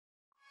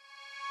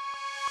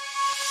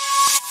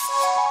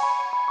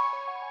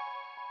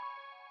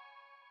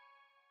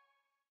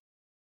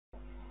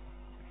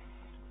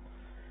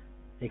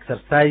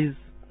Exercise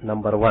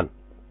number 1.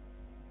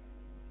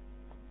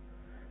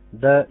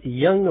 The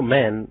young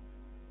man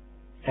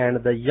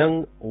and the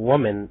young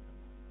woman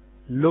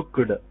looked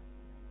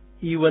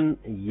even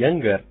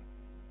younger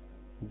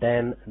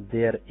than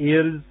their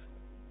years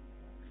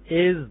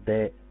as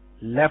they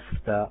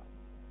left the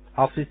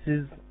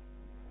offices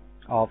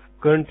of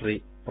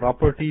country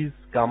properties,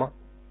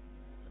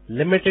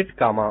 limited,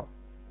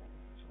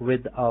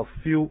 with a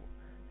few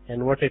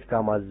inverted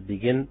commas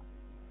begin,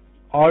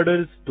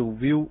 orders to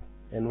view,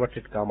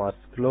 inverted commas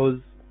close,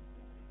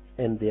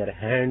 in their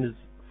hands,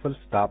 full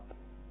stop.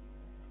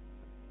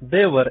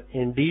 They were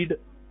indeed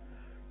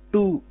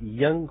two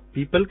young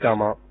people,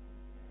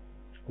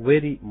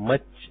 very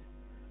much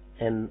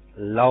in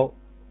love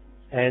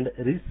and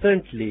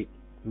recently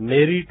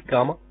married,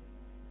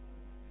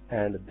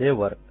 and they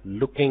were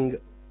looking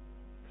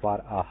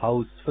for a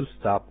house, full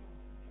stop.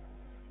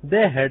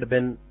 They had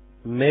been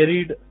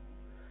married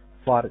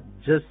for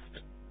just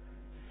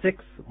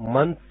 6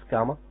 months,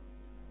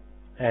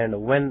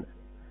 and when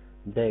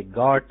they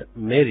got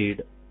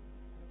married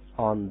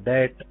on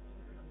that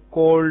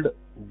cold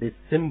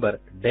December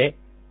day,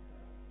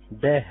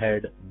 they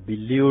had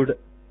believed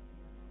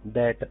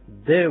that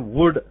they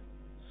would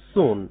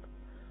soon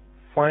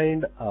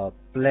find a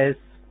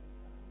place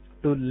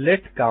to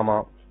let,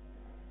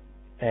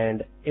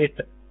 and it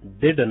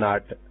did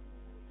not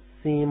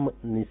seem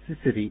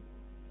necessary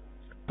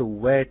to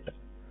wait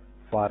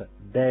for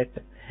that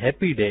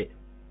happy day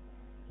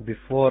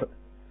before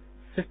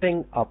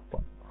sitting up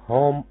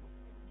home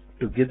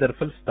together,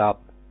 full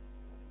stop.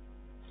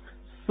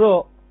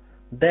 So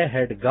they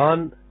had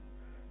gone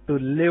to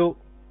live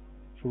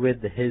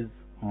with his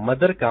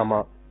mother,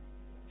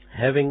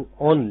 having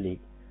only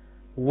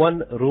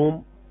one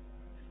room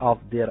of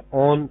their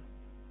own,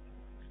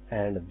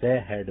 and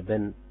they had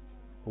been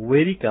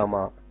very,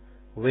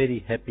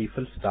 very happy,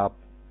 full stop.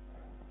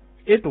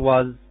 It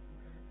was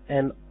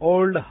an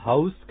old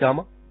house,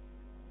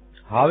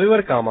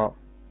 however,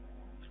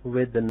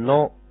 with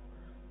no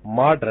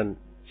modern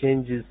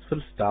changes,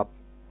 full stop.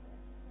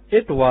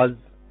 It was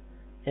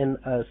in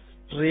a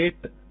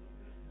straight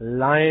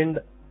line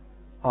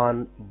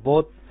on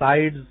both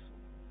sides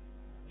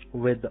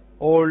with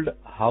old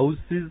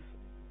houses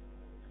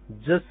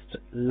just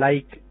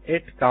like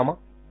it,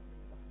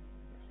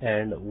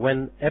 and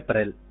when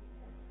April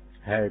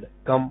had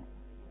come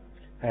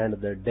and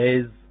the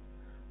days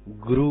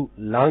grew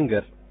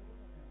longer,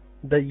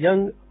 the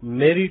young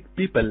married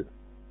people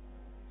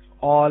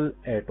all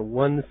at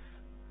once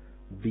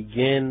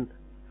began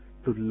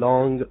to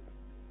long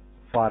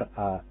for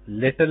a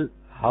little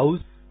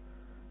house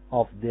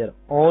of their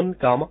own,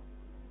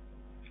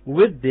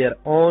 with their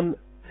own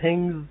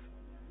things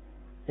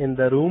in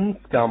the rooms,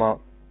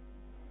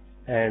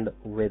 and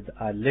with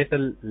a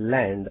little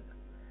land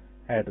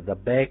at the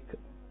back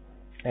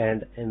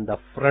and in the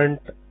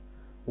front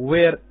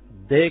where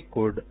they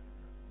could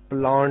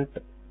plant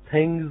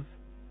things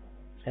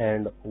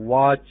and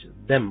watch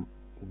them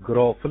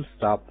grow, full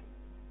stop.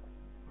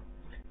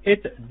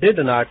 It did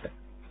not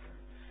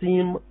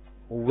seem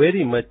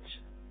very much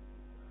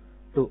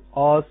to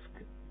ask,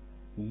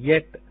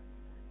 yet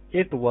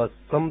it was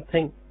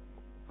something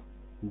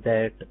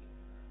that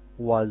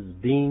was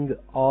being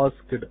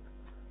asked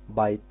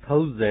by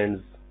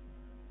thousands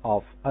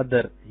of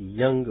other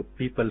young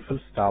people, full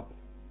stop.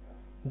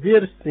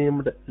 There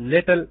seemed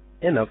little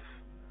enough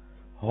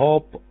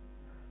hope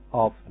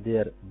of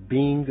their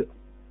being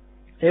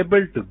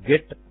able to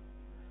get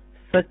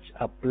such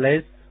a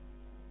place,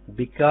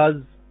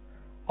 because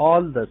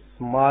all the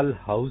small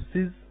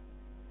houses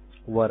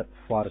were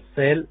for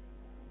sale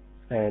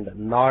and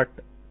not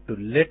to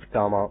let,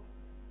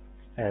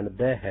 and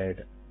they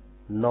had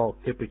no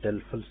capital,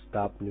 full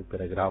stop, new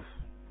paragraph.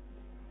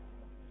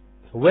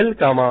 Well,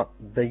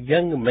 the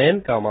young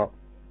man,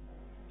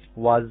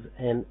 was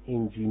an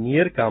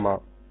engineer,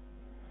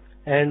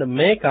 and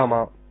may,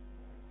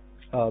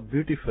 a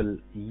beautiful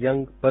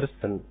young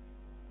person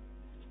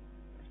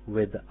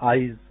with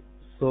eyes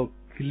so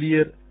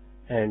clear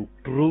and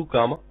true,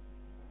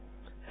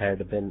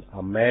 had been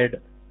a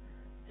maid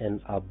in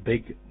a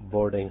big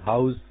boarding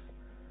house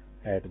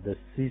at the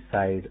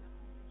seaside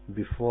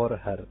before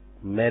her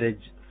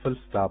marriage, full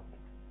stop.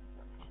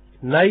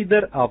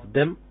 Neither of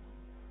them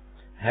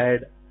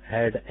had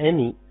had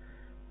any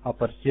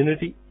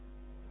opportunity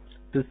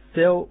to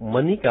save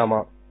money,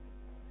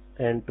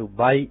 and to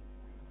buy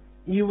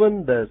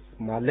even the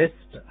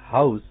smallest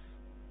house.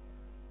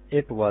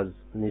 It was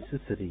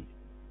necessary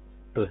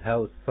to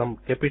have some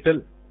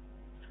capital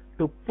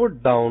to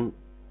put down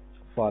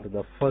for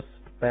the first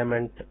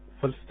payment,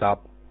 full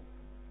stop.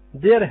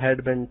 There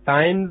had been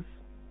times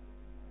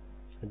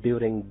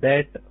during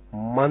that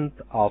month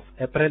of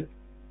April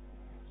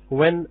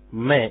when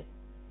May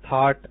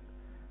thought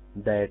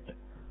that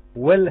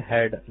Will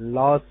had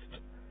lost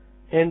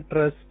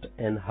interest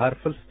in her,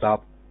 full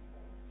stop.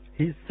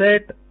 He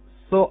sat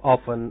so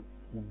often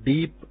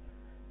deep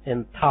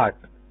in thought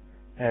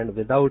and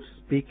without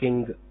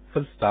speaking,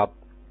 full stop.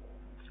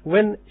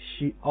 When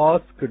she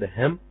asked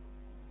him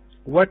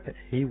what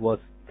he was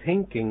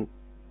thinking,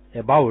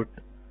 about,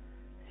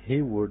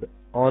 he would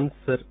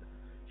answer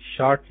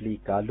shortly,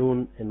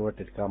 Kalun,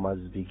 inverted commas,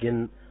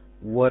 begin,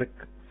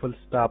 work, full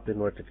stop,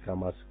 inverted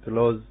commas,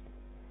 close.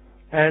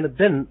 And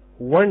then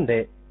one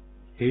day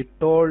he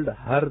told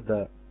her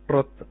the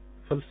truth,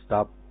 full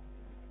stop.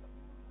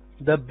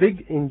 The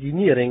big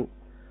engineering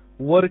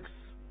works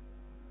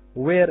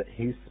where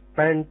he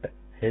spent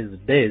his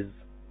days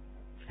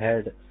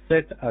had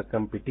set a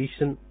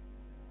competition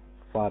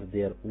for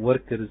their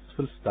workers,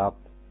 full stop.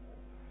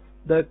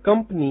 The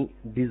company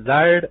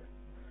desired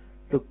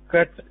to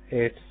cut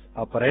its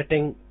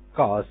operating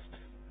costs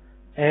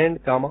and,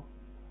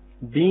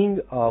 being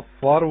a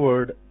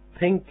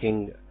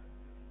forward-thinking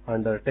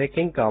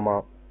undertaking,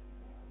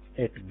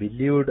 it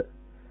believed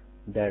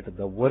that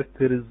the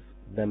workers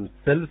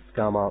themselves,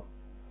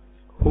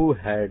 who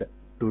had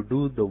to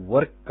do the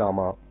work,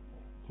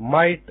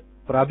 might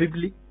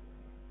probably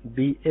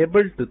be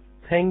able to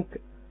think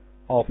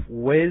of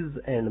ways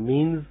and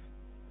means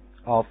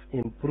of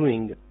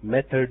improving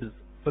methods,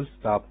 full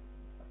stop.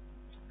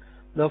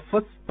 The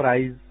first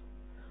prize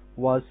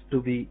was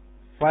to be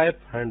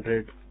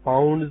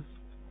 £500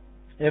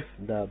 if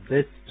the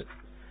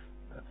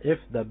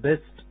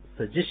best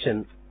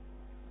suggestion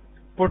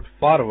put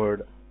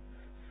forward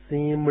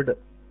seemed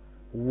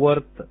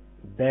worth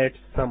that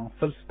sum,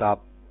 full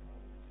stop.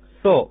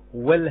 So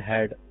Will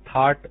had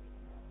thought,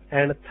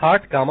 and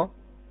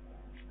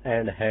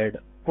had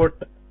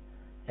put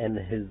in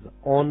his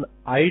own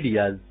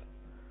ideas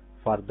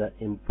for the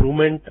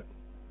improvement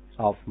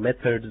of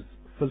methods,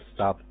 full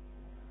stop.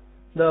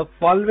 The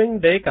following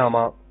day,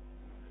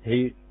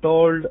 he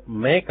told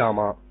May,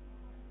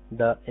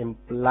 the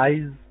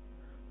employees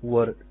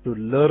were to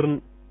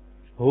learn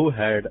who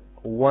had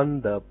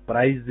won the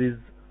prizes,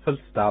 full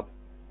stop.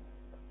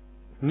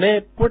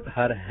 May put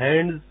her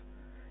hands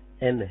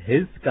in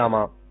his,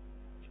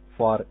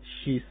 for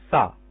she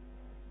saw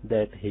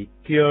that he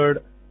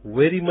cared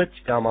very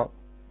much,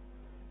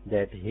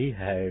 that he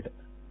had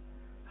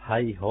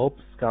high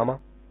hopes,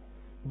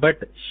 but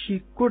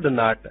she could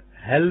not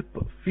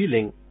help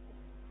feeling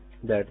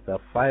that the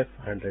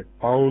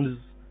 £500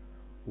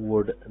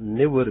 would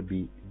never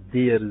be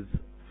theirs,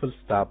 full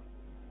stop.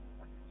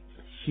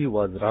 She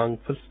was wrong,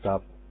 full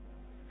stop.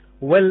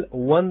 Will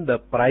won the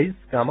prize,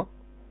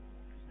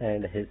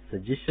 and his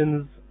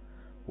suggestions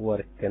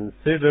were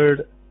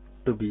considered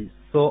to be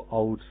so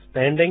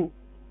outstanding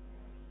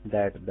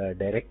that the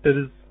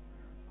directors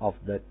of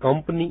the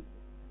company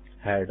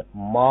had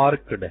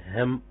marked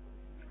him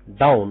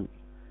down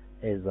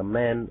as a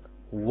man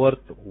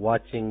worth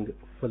watching,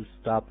 full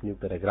stop, new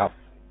paragraph.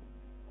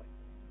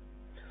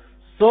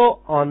 So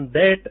on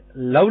that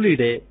lovely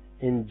day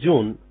in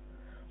June,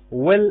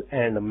 Will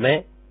and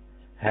May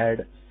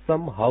had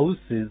some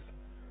houses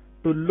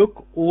to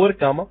look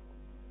over,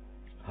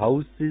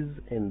 houses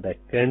in the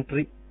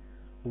country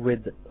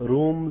with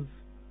rooms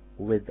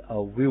with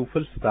a view,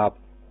 full stop.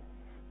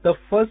 The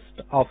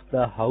first of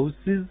the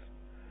houses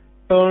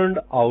turned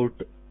out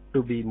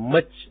to be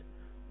much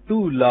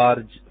too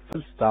large,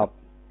 full stop.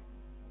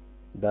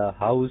 The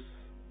house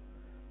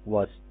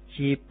was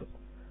cheap,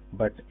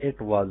 but it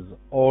was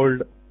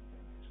old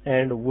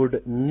and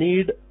would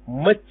need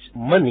much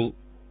money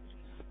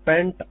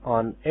spent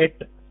on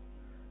it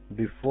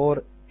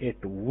before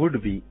it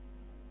would be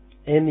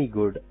any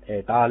good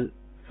at all,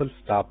 full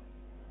stop.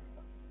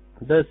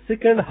 The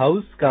second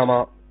house,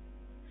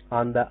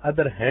 on the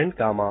other hand,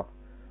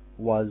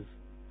 was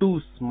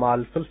too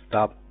small, full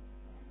stop.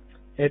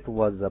 It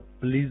was a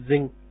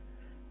pleasing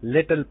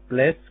little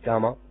place,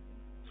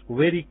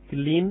 very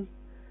clean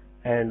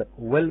and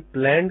well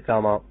planned,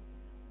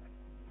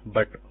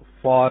 but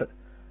far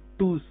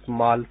too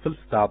small, full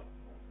stop.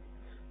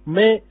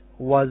 May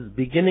was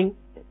beginning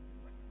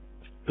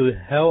to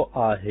have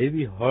a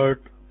heavy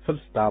heart, full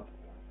stop.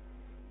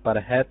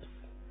 Perhaps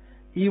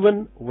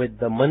even with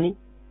the money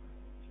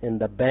in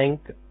the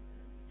bank,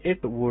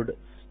 it would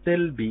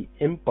still be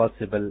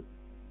impossible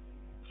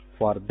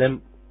for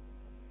them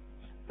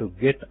to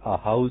get a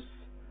house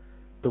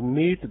to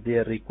meet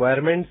their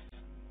requirements,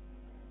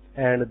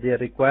 and their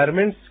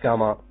requirements,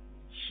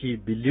 she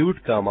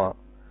believed,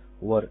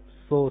 were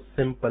so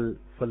simple,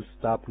 full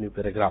stop, new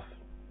paragraph.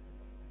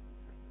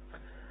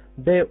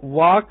 They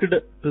walked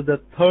to the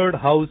third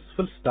house,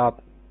 full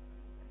stop.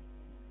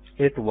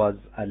 It was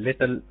a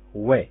little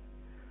way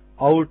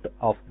out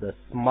of the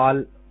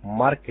small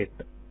market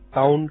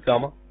town,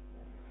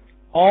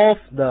 off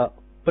the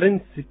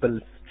principal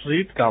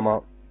street,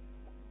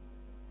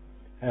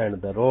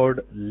 and the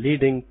road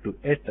leading to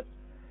it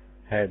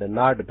had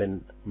not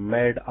been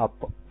made up,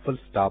 full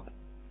stop.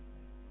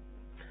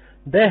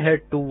 They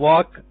had to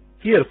walk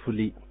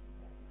carefully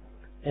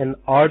in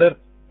order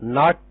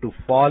not to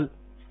fall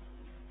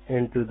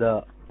into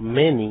the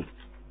many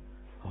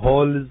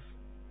holes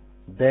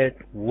that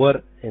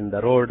were in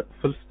the road,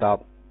 full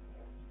stop.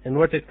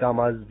 Inverted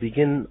commas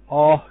begin,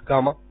 oh,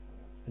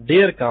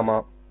 dear,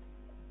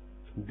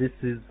 this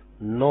is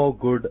no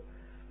good,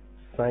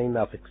 sign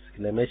of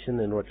exclamation,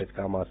 inverted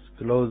commas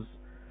close,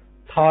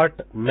 thought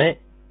May,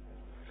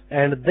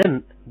 and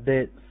then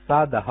they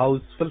saw the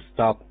house, full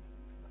stop.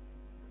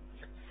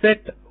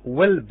 set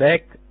well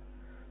back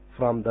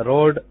from the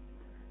road.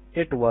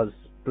 It was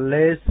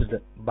placed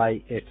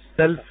by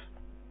itself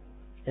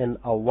in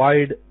a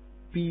wide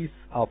piece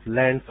of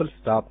land, full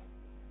stop.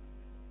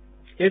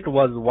 It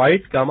was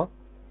white, comma,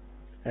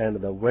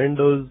 and the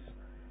windows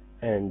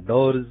and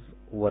doors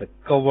were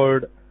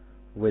covered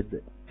with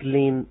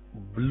clean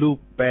blue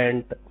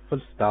paint,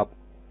 full stop.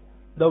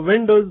 The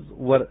windows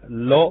were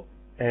low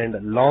and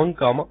long,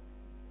 comma,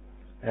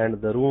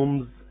 and the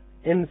rooms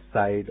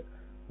inside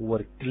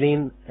were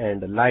clean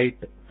and light,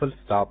 full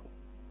stop.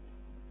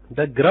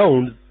 The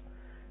grounds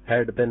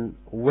had been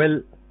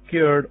well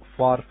cared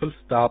for, full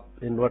stop.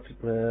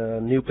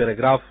 New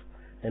paragraph,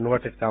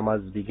 inverted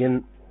commas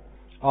begin.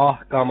 Ah,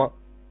 comma,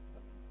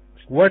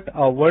 what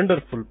a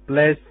wonderful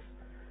place!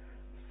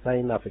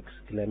 Sign of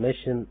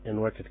exclamation,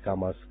 inverted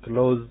commas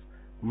close.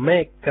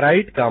 May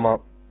cried, comma,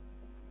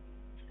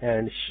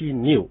 and she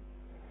knew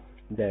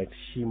that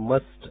she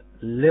must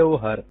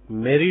live her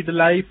married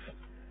life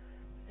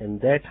in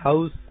that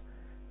house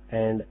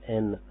and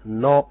in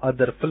no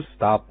other, full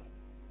stop.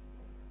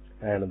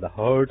 And the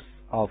hearts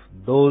of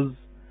those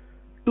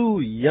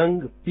two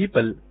young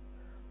people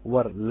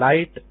were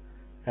light,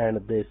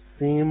 and they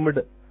seemed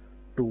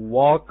to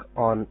walk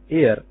on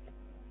air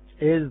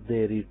as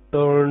they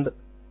returned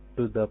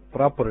to the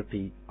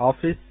property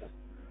office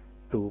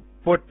to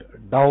put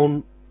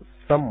down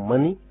some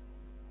money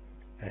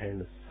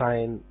and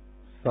sign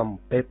some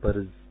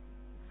papers,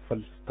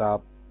 full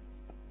stop.